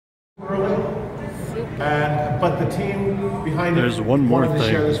But the team behind There's one more wanted to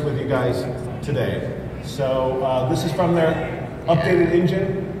thing. share this with you guys today. So this is from their updated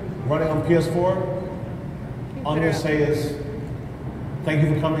engine running on PS4. All I'm going to say is thank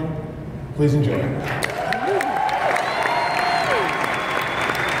you for coming. Please enjoy.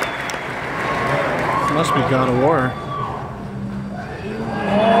 Must be God of War.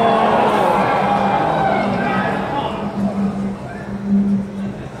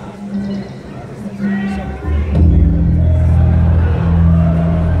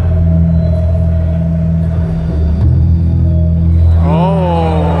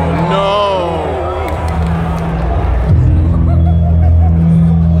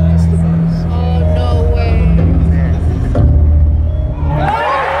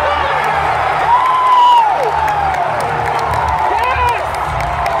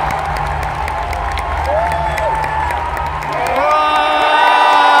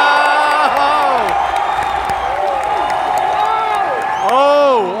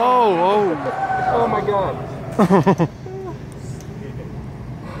 Oh my God.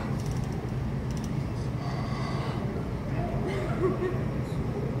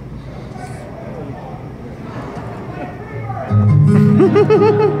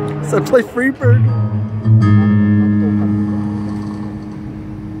 So I play Freebird.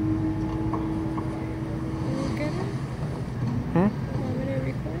 Huh?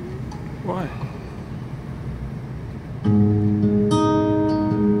 Why?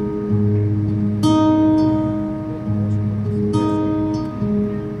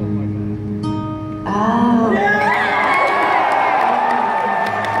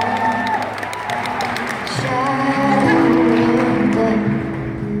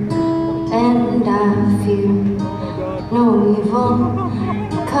 And I fear no evil,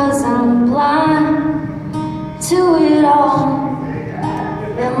 'cause I'm blind to it all.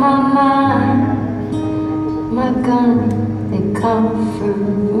 In my mind, my gun, they comfort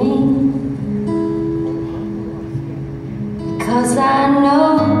me, 'cause I know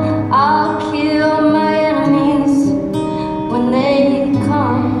I'll kill my enemies when they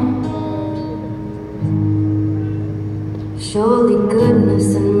come. Surely goodness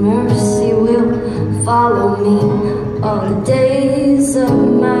and mercy will follow me all the days of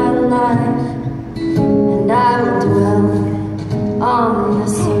my life, and I will dwell on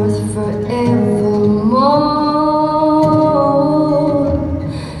this earth forevermore.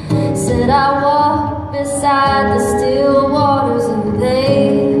 Said I walk beside the still waters and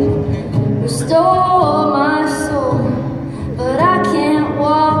they restore my soul, but I can't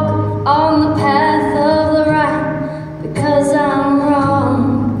walk on the path of the right, because I'm wrong.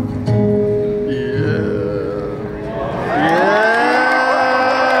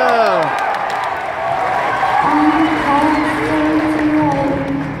 On the path of the right,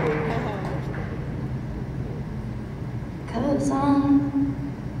 'cause I'm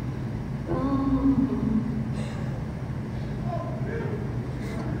wrong.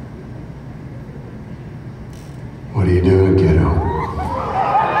 What are you doing, kiddo?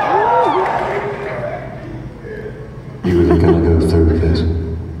 You really gonna go through with this?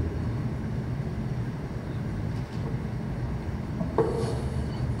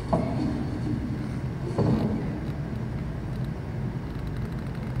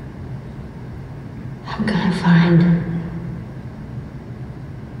 I'm gonna find,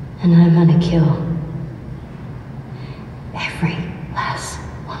 and I'm gonna kill every last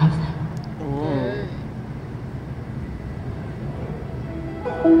one of them.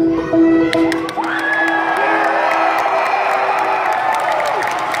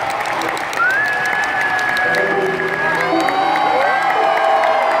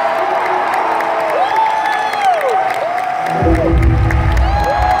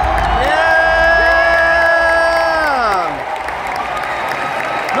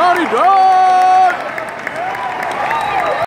 Naughty Dog!